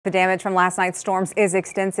The damage from last night's storms is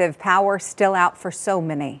extensive. Power still out for so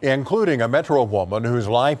many, including a Metro woman whose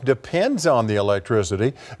life depends on the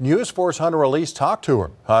electricity. News 4's Hunter Elise talked to her.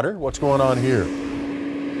 Hunter, what's going on here?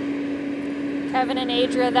 Kevin and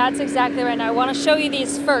Adria, that's exactly right. Now, I want to show you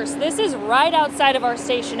these first. This is right outside of our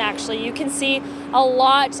station, actually. You can see a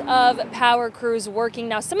lot of power crews working.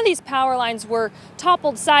 Now, some of these power lines were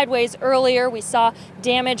toppled sideways earlier. We saw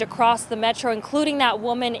damage across the metro, including that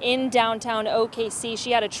woman in downtown OKC.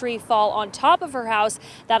 She had a tree fall on top of her house,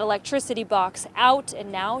 that electricity box out,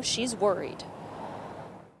 and now she's worried.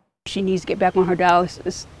 She needs to get back on her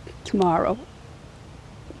dialysis tomorrow.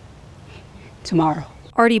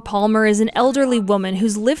 Artie Palmer is an elderly woman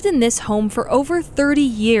who's lived in this home for over 30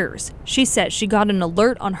 years. She says she got an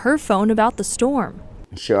alert on her phone about the storm.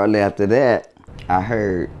 Shortly after that, I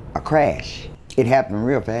heard a crash. It happened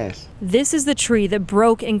real fast. This is the tree that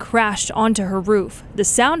broke and crashed onto her roof. The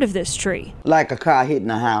sound of this tree. Like a car hitting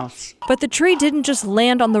a house. But the tree didn't just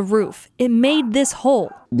land on the roof. It made this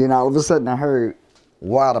hole. Then all of a sudden I heard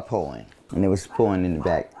water pouring, and it was pouring in the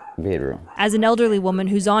back bedroom. As an elderly woman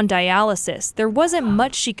who's on dialysis, there wasn't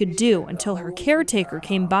much she could do until her caretaker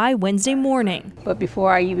came by Wednesday morning. But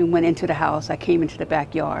before I even went into the house, I came into the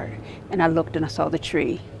backyard and I looked and I saw the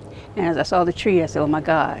tree. And as I saw the tree, I said, oh my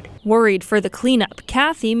God. Worried for the cleanup,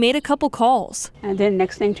 Kathy made a couple calls. And then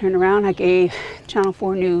next thing turned around, I gave Channel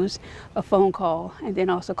 4 News a phone call and then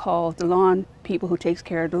also called the lawn people who takes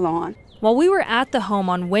care of the lawn. While we were at the home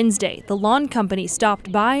on Wednesday, the lawn company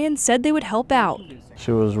stopped by and said they would help out.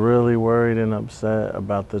 She was really worried and upset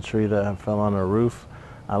about the tree that fell on her roof.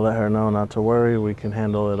 I let her know not to worry, we can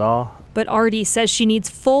handle it all. But Artie says she needs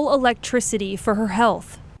full electricity for her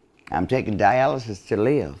health. I'm taking dialysis to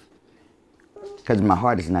live because my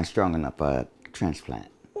heart is not strong enough for a transplant.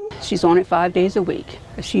 She's on it 5 days a week.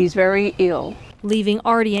 She's very ill. Leaving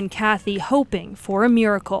Artie and Kathy hoping for a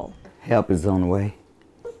miracle. Help is on the way.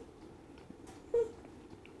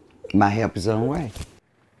 My help is on the way.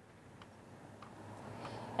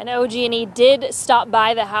 And OG&E did stop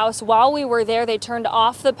by the house. While we were there, they turned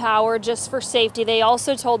off the power just for safety. They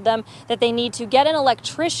also told them that they need to get an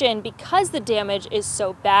electrician because the damage is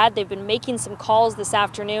so bad. They've been making some calls this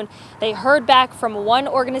afternoon. They heard back from one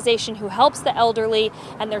organization who helps the elderly,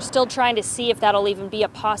 and they're still trying to see if that'll even be a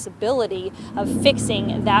possibility of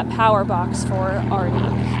fixing that power box for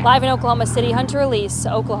Artie. Live in Oklahoma City, Hunter Elise,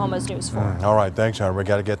 Oklahoma's News 4. All right, thanks, Hunter. We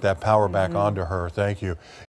got to get that power back onto her. Thank you.